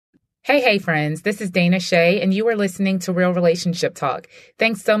Hey, friends, this is Dana Shea, and you are listening to Real Relationship Talk.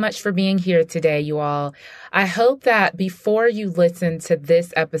 Thanks so much for being here today, you all. I hope that before you listen to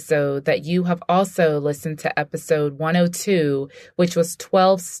this episode, that you have also listened to episode 102, which was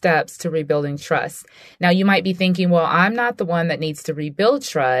 12 steps to rebuilding trust. Now, you might be thinking, well, I'm not the one that needs to rebuild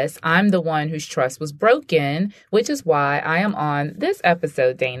trust. I'm the one whose trust was broken, which is why I am on this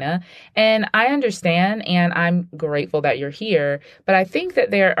episode, Dana. And I understand, and I'm grateful that you're here, but I think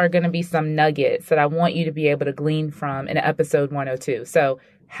that there are going to be some nuggets that I want you to be able to glean from in episode 102. So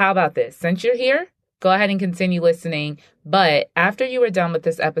how about this? Since you're here, go ahead and continue listening. But after you are done with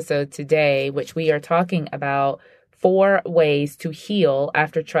this episode today, which we are talking about 4 ways to heal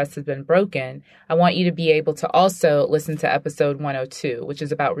after trust has been broken, I want you to be able to also listen to episode 102, which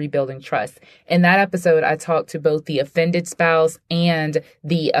is about rebuilding trust. In that episode, I talked to both the offended spouse and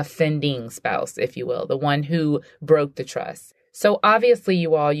the offending spouse, if you will, the one who broke the trust. So obviously,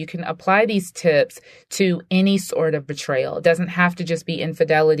 you all, you can apply these tips to any sort of betrayal. It doesn't have to just be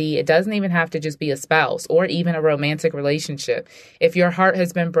infidelity. It doesn't even have to just be a spouse or even a romantic relationship. If your heart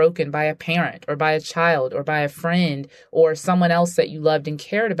has been broken by a parent or by a child or by a friend or someone else that you loved and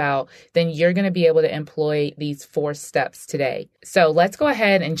cared about, then you're going to be able to employ these 4 steps today. So let's go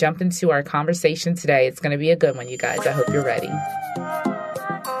ahead and jump into our conversation today. It's going to be a good one, you guys. I hope you're ready.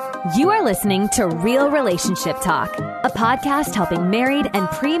 You are listening to Real Relationship Talk, a podcast helping married and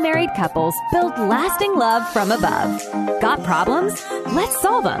pre-married couples build lasting love from above. Got problems? Let's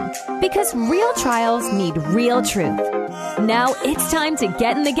solve them. Because real trials need real truth. Now it's time to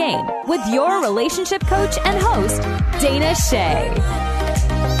get in the game with your relationship coach and host, Dana Shea.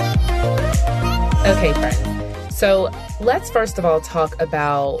 Okay, friends. So let's first of all talk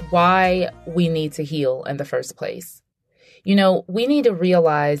about why we need to heal in the first place. You know, we need to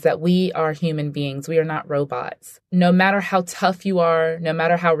realize that we are human beings. We are not robots. No matter how tough you are, no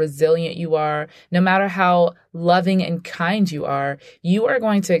matter how resilient you are, no matter how loving and kind you are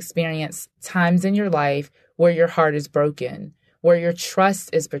going to experience times in your life where your heart is broken, where your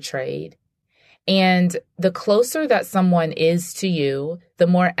trust is betrayed. And the closer that someone is to you, the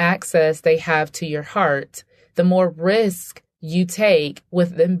more access they have to your heart, the more risk you take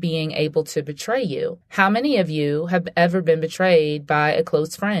with them being able to betray you. How many of you have ever been betrayed by a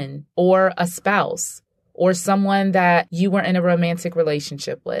close friend or a spouse or someone that you were in a romantic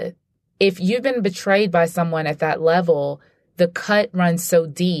relationship with? If you've been betrayed by someone at that level, the cut runs so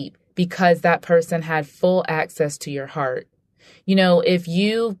deep because that person had full access to your heart. You know, if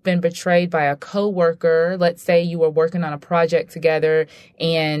you've been betrayed by a coworker, let's say you were working on a project together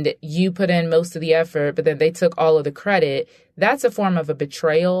and you put in most of the effort, but then they took all of the credit, that's a form of a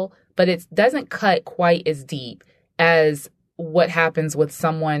betrayal, but it doesn't cut quite as deep as what happens with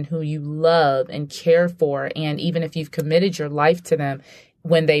someone who you love and care for, and even if you've committed your life to them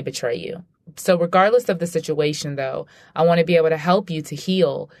when they betray you. So regardless of the situation, though, I want to be able to help you to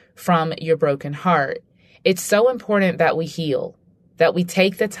heal from your broken heart. It's so important that we heal, that we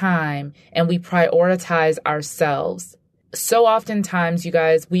take the time and we prioritize ourselves. So oftentimes, you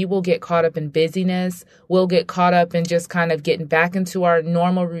guys, we will get caught up in busyness. We'll get caught up in just kind of getting back into our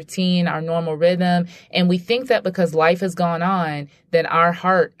normal routine, our normal rhythm. And we think that because life has gone on, then our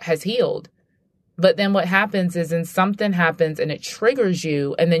heart has healed. But then what happens is then something happens and it triggers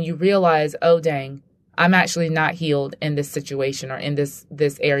you. And then you realize, oh, dang, I'm actually not healed in this situation or in this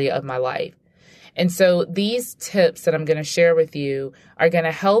area of my life. And so these tips that I'm going to share with you are going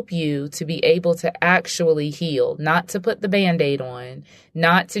to help you to be able to actually heal, not to put the Band-Aid on,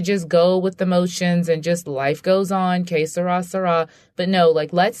 not to just go with the motions and just life goes on, que sera, sera. But no,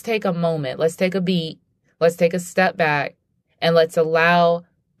 like, let's take a moment, let's take a beat, let's take a step back, and let's allow,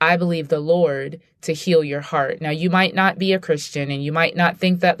 I believe, the Lord to heal your heart. Now, you might not be a Christian and you might not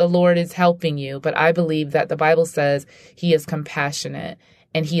think that the Lord is helping you, but I believe that the Bible says He is compassionate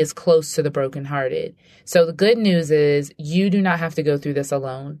and He is close to the brokenhearted. So the good news is you do not have to go through this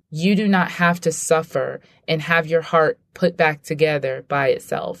alone. You do not have to suffer and have your heart put back together by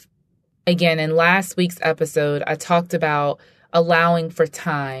itself. Again, in last week's episode, I talked about allowing for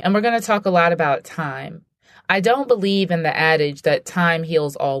time, and we're going to talk a lot about time. I don't believe in the adage that time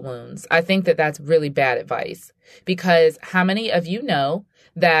heals all wounds. I think that that's really bad advice, because how many of you know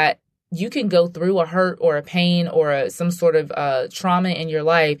that you can go through a hurt or a pain or some sort of trauma in your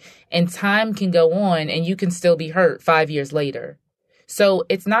life, and time can go on and you can still be hurt 5 years later. So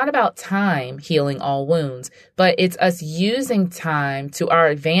it's not about time healing all wounds, but it's us using time to our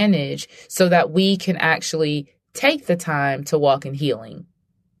advantage so that we can actually take the time to walk in healing.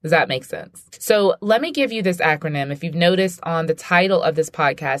 Does that make sense? So let me give you this acronym. If you've noticed on the title of this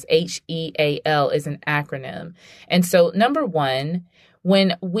podcast, H.E.A.L is an acronym. And so number one,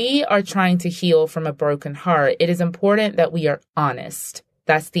 When we are trying to heal from a broken heart, it is important that we are honest.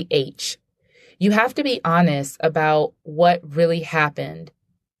 That's the H. You have to be honest about what really happened.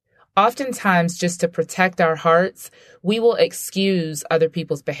 Oftentimes, just to protect our hearts, we will excuse other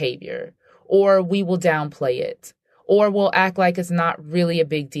people's behavior, or we will downplay it, or we'll act like it's not really a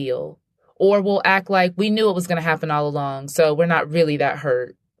big deal, or we'll act like we knew it was going to happen all along, so we're not really that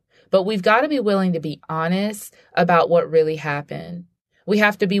hurt. But we've got to be willing to be honest about what really happened. We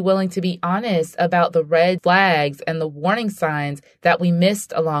have to be willing to be honest about the red flags and the warning signs that we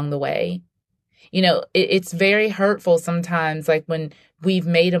missed along the way. You know, it's very hurtful sometimes, like when we've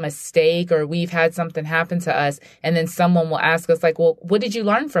made a mistake or we've had something happen to us, and then someone will ask us like, well, what did you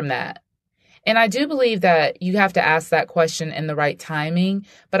learn from that? And I do believe that you have to ask that question in the right timing,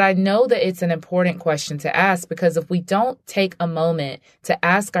 but I know that it's an important question to ask, because if we don't take a moment to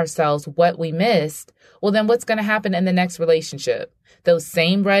ask ourselves what we missed, well, then what's going to happen in the next relationship? Those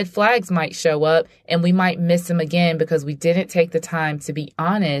same red flags might show up and we might miss them again because we didn't take the time to be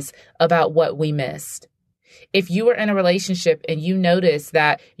honest about what we missed. If you were in a relationship and you noticed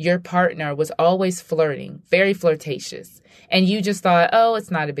that your partner was always flirting, very flirtatious, and you just thought, oh,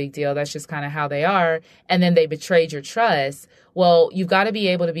 it's not a big deal, that's just kind of how they are, and then they betrayed your trust, well, you've got to be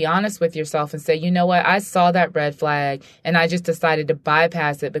able to be honest with yourself and say, you know what, I saw that red flag and I just decided to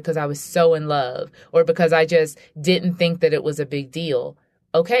bypass it because I was so in love, or because I just didn't think that it was a big deal.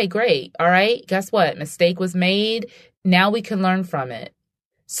 Okay, great. All right. Guess what? Mistake was made. Now we can learn from it.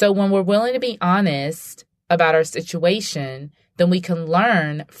 So when we're willing to be honest about our situation, then we can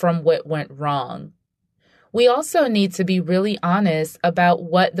learn from what went wrong. We also need to be really honest about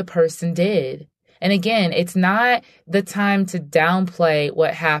what the person did. And again, it's not the time to downplay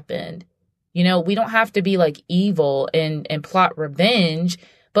what happened. You know, we don't have to be like evil and plot revenge,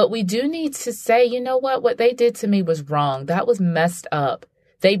 but we do need to say, you know what they did to me was wrong. That was messed up.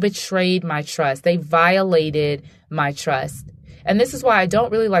 They betrayed my trust. They violated my trust. And this is why I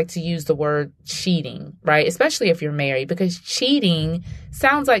don't really like to use the word cheating, right? Especially if you're married, because cheating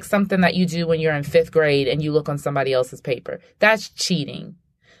sounds like something that you do when you're in 5th grade and you look on somebody else's paper. That's cheating.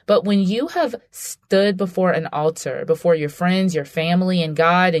 But when you have stood before an altar, before your friends, your family, and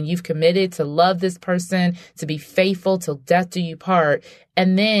God, and you've committed to love this person, to be faithful till death do you part,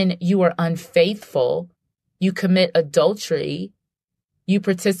 and then you are unfaithful, you commit adultery, you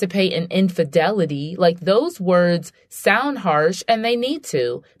participate in infidelity, like those words sound harsh, and they need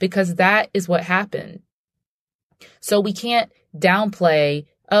to, because that is what happened. So we can't downplay,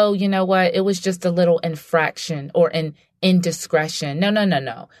 oh, you know what, it was just a little infraction or an indiscretion.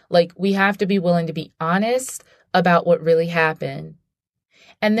 No. Like, we have to be willing to be honest about what really happened.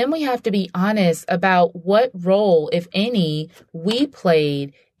 And then we have to be honest about what role, if any, we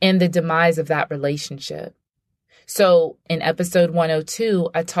played in the demise of that relationship. So in episode 102,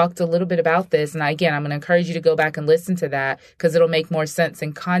 I talked a little bit about this. And again, I'm going to encourage you to go back and listen to that because it'll make more sense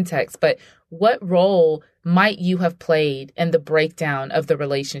in context. But what role might you have played in the breakdown of the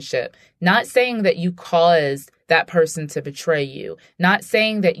relationship? Not saying that you caused that person to betray you, not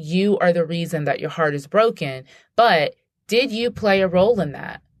saying that you are the reason that your heart is broken, but did you play a role in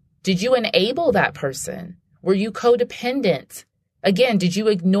that? Did you enable that person? Were you codependent? Again, did you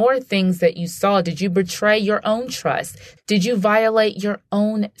ignore things that you saw? Did you betray your own trust? Did you violate your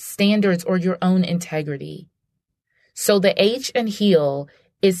own standards or your own integrity? So the H in HEAL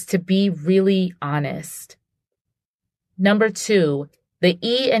is to be really honest. Number 2, the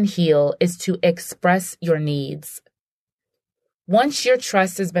E in HEAL is to express your needs. Once your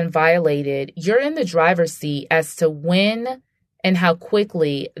trust has been violated, you're in the driver's seat as to when and how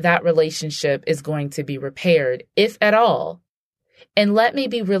quickly that relationship is going to be repaired, if at all. And let me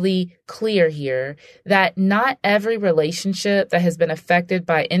be really clear here that not every relationship that has been affected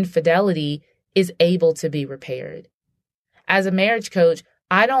by infidelity is able to be repaired. As a marriage coach,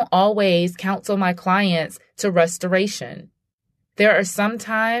 I don't always counsel my clients to restoration. There are some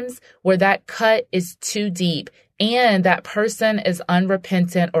times where that cut is too deep and that person is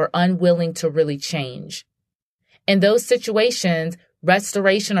unrepentant or unwilling to really change. In those situations,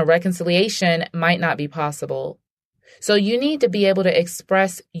 restoration or reconciliation might not be possible. So you need to be able to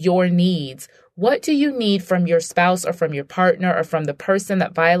express your needs. What do you need from your spouse or from your partner or from the person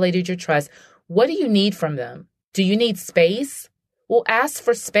that violated your trust? What do you need from them? Do you need space? Well, ask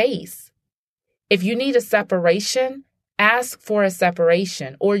for space. If you need a separation, ask for a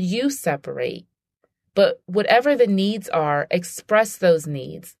separation or you separate. But whatever the needs are, express those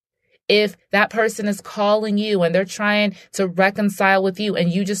needs. If that person is calling you and they're trying to reconcile with you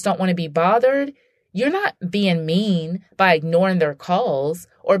and you just don't want to be bothered, you're not being mean by ignoring their calls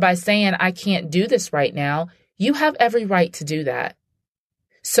or by saying, I can't do this right now. You have every right to do that.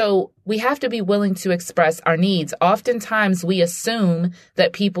 So we have to be willing to express our needs. Oftentimes we assume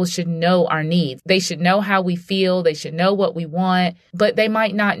that people should know our needs. They should know how we feel. They should know what we want, but they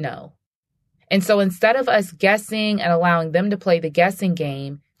might not know. And so instead of us guessing and allowing them to play the guessing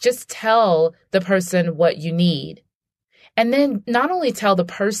game, just tell the person what you need. And then not only tell the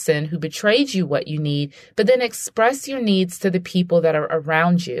person who betrayed you what you need, but then express your needs to the people that are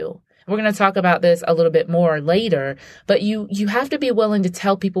around you. We're going to talk about this a little bit more later, but you have to be willing to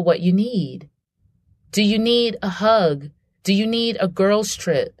tell people what you need. Do you need a hug? Do you need a girls'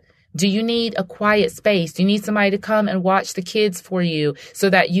 trip? Do you need a quiet space? Do you need somebody to come and watch the kids for you so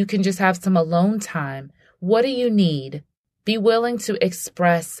that you can just have some alone time? What do you need? Be willing to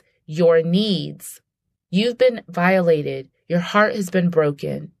express your needs. You've been violated. Your heart has been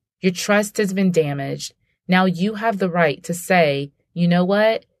broken. Your trust has been damaged. Now you have the right to say, you know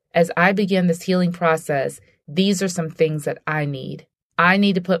what? As I begin this healing process, these are some things that I need. I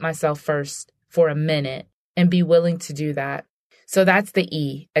need to put myself first for a minute and be willing to do that. So that's the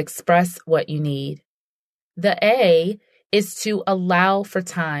E, express what you need. The A is to allow for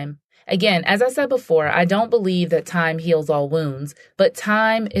time. Again, as I said before, I don't believe that time heals all wounds, but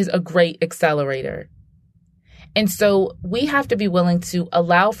time is a great accelerator. And so we have to be willing to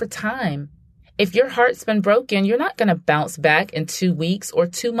allow for time. If your heart's been broken, you're not going to bounce back in 2 weeks or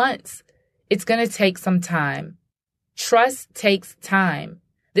 2 months. It's going to take some time. Trust takes time.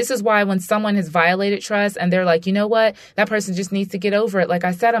 This is why when someone has violated trust and they're like, you know what, that person just needs to get over it. Like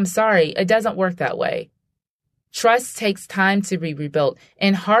I said, I'm sorry. It doesn't work that way. Trust takes time to be rebuilt,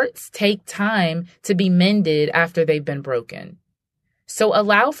 and hearts take time to be mended after they've been broken. So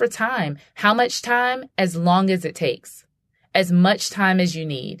allow for time. How much time? As long as it takes. As much time as you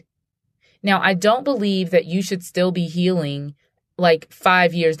need. Now, I don't believe that you should still be healing like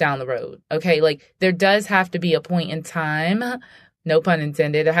 5 years down the road. Okay, like there does have to be a point in time, no pun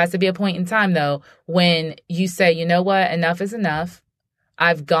intended. There has to be a point in time, though, when you say, you know what, enough is enough.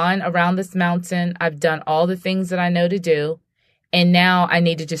 I've gone around this mountain. I've done all the things that I know to do. And now I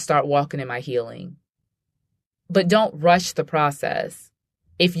need to just start walking in my healing. But don't rush the process.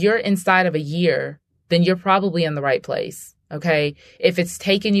 If you're inside of a year, then you're probably in the right place. Okay. If it's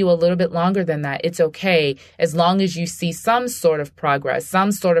taken you a little bit longer than that, it's okay. As long as you see some sort of progress,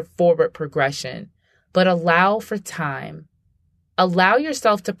 some sort of forward progression, but allow for time. Allow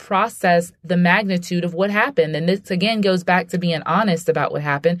yourself to process the magnitude of what happened. And this again goes back to being honest about what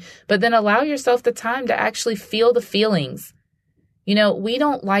happened, but then allow yourself the time to actually feel the feelings. You know, we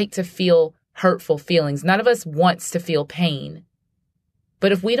don't like to feel hurtful feelings. None of us wants to feel pain.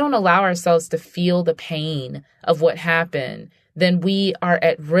 But if we don't allow ourselves to feel the pain of what happened, then we are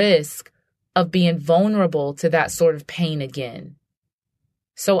at risk of being vulnerable to that sort of pain again.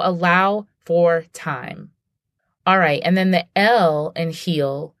 So allow for time. All right. And then the L in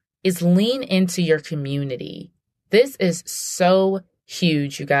HEAL is lean into your community. This is so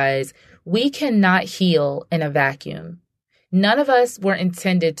huge, you guys. We cannot heal in a vacuum. None of us were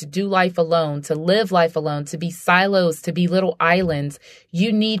intended to do life alone, to live life alone, to be silos, to be little islands.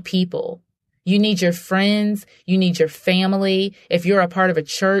 You need people. You need your friends. You need your family. If you're a part of a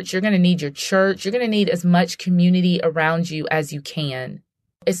church, you're going to need your church. You're going to need as much community around you as you can,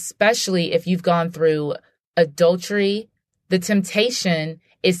 especially if you've gone through adultery. The temptation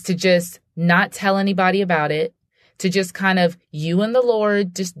is to just not tell anybody about it, to just kind of you and the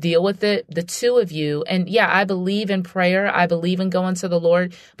Lord, just deal with it, the two of you. And yeah, I believe in prayer. I believe in going to the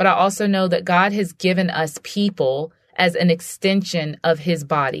Lord, but I also know that God has given us people as an extension of his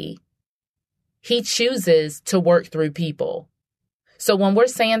body. He chooses to work through people. So when we're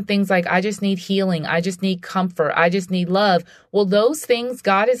saying things like, I just need healing, I just need comfort, I just need love, well, those things,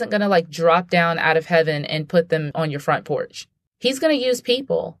 God isn't going to like drop down out of heaven and put them on your front porch. He's going to use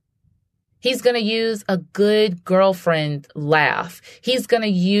people. He's going to use a good girlfriend laugh. He's going to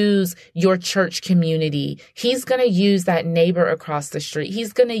use your church community. He's going to use that neighbor across the street.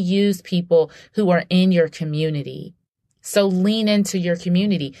 He's going to use people who are in your community. So lean into your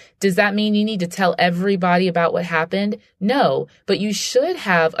community. Does that mean you need to tell everybody about what happened? No, but you should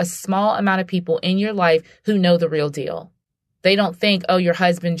have a small amount of people in your life who know the real deal. They don't think, oh, your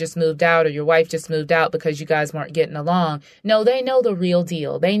husband just moved out or your wife just moved out because you guys weren't getting along. No, they know the real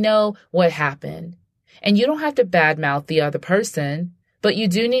deal. They know what happened. And you don't have to badmouth the other person, but you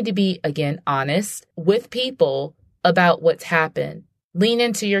do need to be, again, honest with people about what's happened. Lean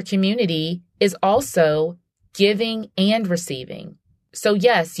into your community is also giving and receiving. So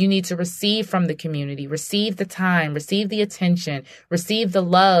yes, you need to receive from the community, receive the time, receive the attention, receive the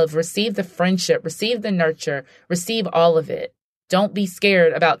love, receive the friendship, receive the nurture, receive all of it. Don't be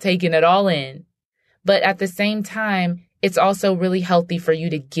scared about taking it all in. But at the same time, it's also really healthy for you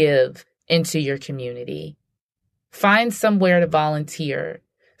to give into your community. Find somewhere to volunteer.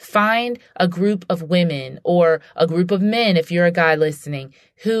 Find a group of women or a group of men, if you're a guy listening,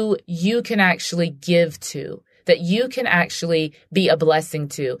 who you can actually give to, that you can actually be a blessing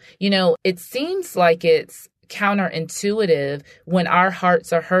to. It seems like it's counterintuitive when our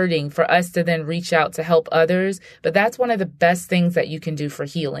hearts are hurting for us to then reach out to help others, but that's one of the best things that you can do for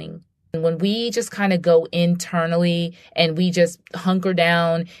healing. And when we just kind of go internally and we just hunker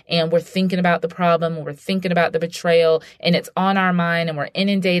down and we're thinking about the problem, we're thinking about the betrayal, and it's on our mind and we're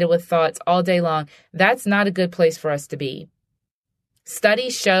inundated with thoughts all day long, that's not a good place for us to be.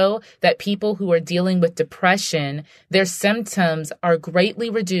 Studies show that people who are dealing with depression, their symptoms are greatly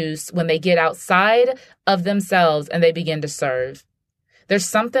reduced when they get outside of themselves and they begin to serve. There's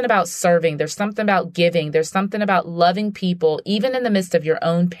something about serving. There's something about giving. There's something about loving people, even in the midst of your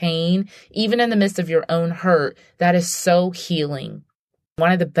own pain, even in the midst of your own hurt, that is so healing.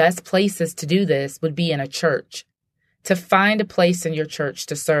 One of the best places to do this would be in a church, to find a place in your church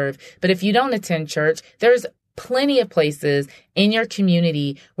to serve. But if you don't attend church, there's plenty of places in your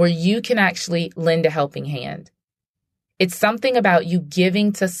community where you can actually lend a helping hand. It's something about you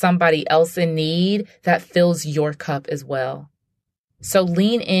giving to somebody else in need that fills your cup as well. So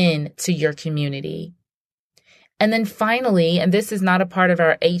lean in to your community. And then finally, and this is not a part of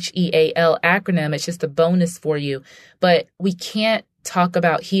our H.E.A.L acronym, it's just a bonus for you, but we can't talk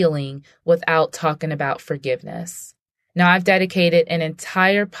about healing without talking about forgiveness. Now, I've dedicated an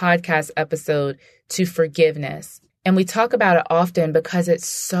entire podcast episode to forgiveness, and we talk about it often because it's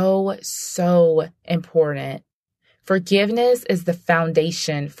so, so important. Forgiveness is the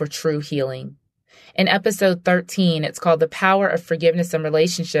foundation for true healing. In episode 13, it's called The Power of Forgiveness in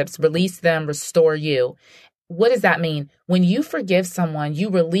Relationships, Release Them, Restore You. What does that mean? When you forgive someone, you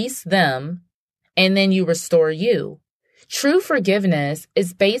release them and then you restore you. True forgiveness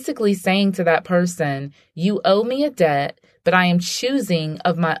is basically saying to that person, you owe me a debt, but I am choosing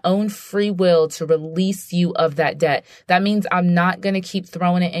of my own free will to release you of that debt. That means I'm not going to keep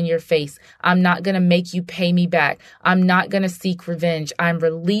throwing it in your face. I'm not going to make you pay me back. I'm not going to seek revenge. I'm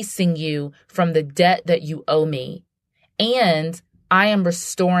releasing you from the debt that you owe me. And I am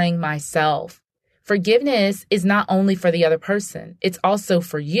restoring myself. Forgiveness is not only for the other person, it's also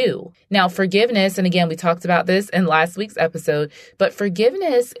for you. Now, forgiveness, and again, we talked about this in last week's episode, but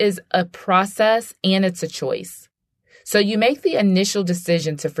forgiveness is a process and it's a choice. So you make the initial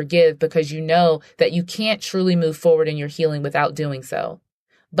decision to forgive because you know that you can't truly move forward in your healing without doing so.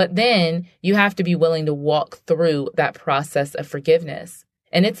 But then you have to be willing to walk through that process of forgiveness.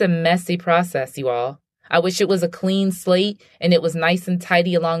 And it's a messy process, you all. I wish it was a clean slate and it was nice and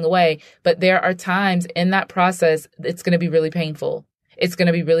tidy along the way. But there are times in that process, it's going to be really painful. It's going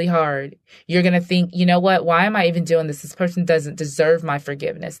to be really hard. You're going to think, you know what? Why am I even doing this? This person doesn't deserve my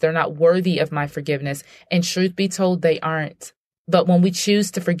forgiveness. They're not worthy of my forgiveness. And truth be told, they aren't. But when we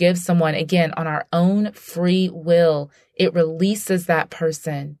choose to forgive someone, again, on our own free will, it releases that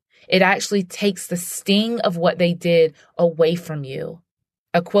person. It actually takes the sting of what they did away from you.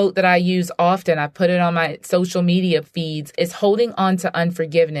 A quote that I use often, I put it on my social media feeds, is holding on to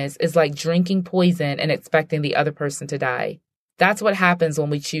unforgiveness is like drinking poison and expecting the other person to die. That's what happens when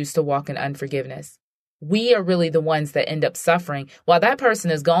we choose to walk in unforgiveness. We are really the ones that end up suffering. While that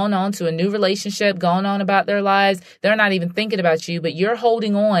person is going on to a new relationship, going on about their lives, they're not even thinking about you, but you're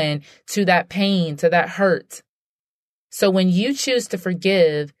holding on to that pain, to that hurt. So when you choose to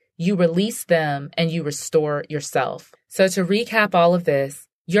forgive, you release them and you restore yourself. So to recap all of this,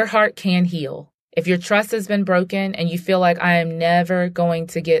 your heart can heal. If your trust has been broken and you feel like I am never going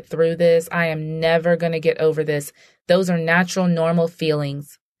to get through this, I am never going to get over this, those are natural, normal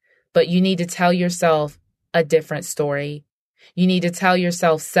feelings. But you need to tell yourself a different story. You need to tell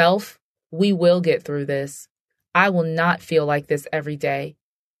yourself, self, we will get through this. I will not feel like this every day.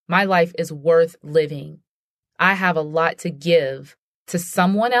 My life is worth living. I have a lot to give to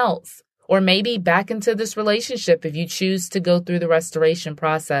someone else, or maybe back into this relationship if you choose to go through the restoration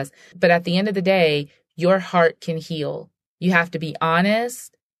process. But at the end of the day, your heart can heal. You have to be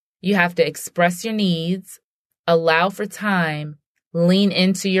honest. You have to express your needs, allow for time, lean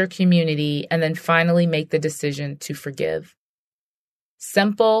into your community, and then finally make the decision to forgive.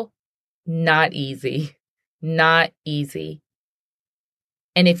 Simple, not easy. Not easy.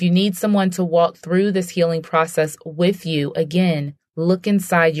 And if you need someone to walk through this healing process with you, again, look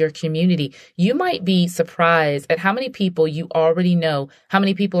inside your community. You might be surprised at how many people you already know, how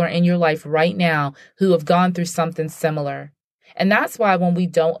many people are in your life right now who have gone through something similar. And that's why when we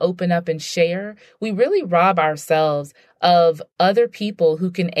don't open up and share, we really rob ourselves of other people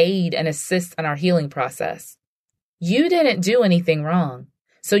who can aid and assist in our healing process. You didn't do anything wrong.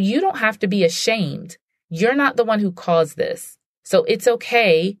 So you don't have to be ashamed. You're not the one who caused this. So it's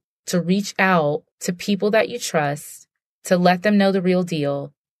okay to reach out to people that you trust, to let them know the real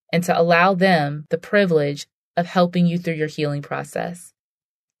deal, and to allow them the privilege of helping you through your healing process.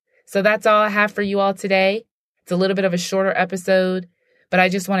 So that's all I have for you all today. It's a little bit of a shorter episode, but I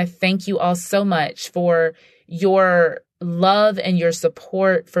just want to thank you all so much for your love and your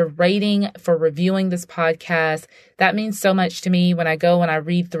support, for rating, for reviewing this podcast. That means so much to me when I go and I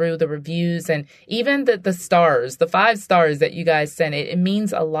read through the reviews and even the stars, the 5 stars that you guys sent. It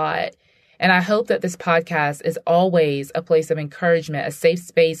means a lot. And I hope that this podcast is always a place of encouragement, a safe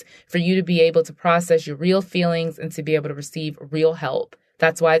space for you to be able to process your real feelings and to be able to receive real help.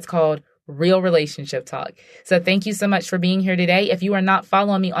 That's why it's called Real Relationship Talk. So thank you so much for being here today. If you are not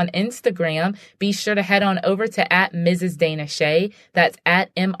following me on Instagram, be sure to head on over to @Mrs. Dana Shea. That's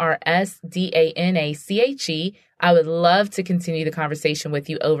 @MRSDANACHE. I would love to continue the conversation with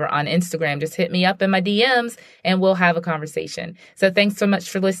you over on Instagram. Just hit me up in my DMs and we'll have a conversation. So thanks so much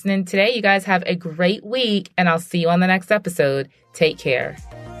for listening today. You guys have a great week and I'll see you on the next episode. Take care.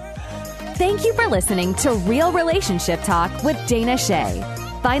 Thank you for listening to Real Relationship Talk with Dana Shea.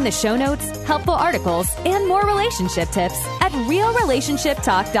 Find the show notes, helpful articles, and more relationship tips at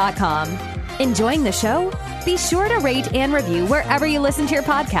realrelationshiptalk.com. Enjoying the show? Be sure to rate and review wherever you listen to your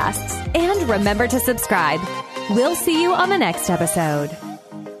podcasts. And remember to subscribe. We'll see you on the next episode.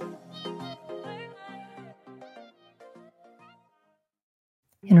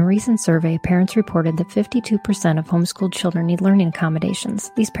 In a recent survey, parents reported that 52% of homeschooled children need learning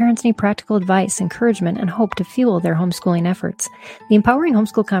accommodations. These parents need practical advice, encouragement, and hope to fuel their homeschooling efforts. The Empowering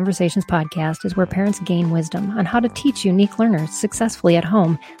Homeschool Conversations podcast is where parents gain wisdom on how to teach unique learners successfully at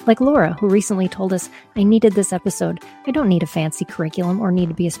home, like Laura, who recently told us, "I needed this episode. I don't need a fancy curriculum or need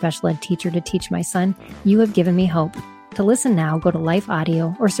to be a special ed teacher to teach my son. You have given me hope." To listen now, go to Life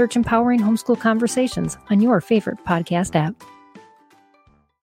Audio or search Empowering Homeschool Conversations on your favorite podcast app.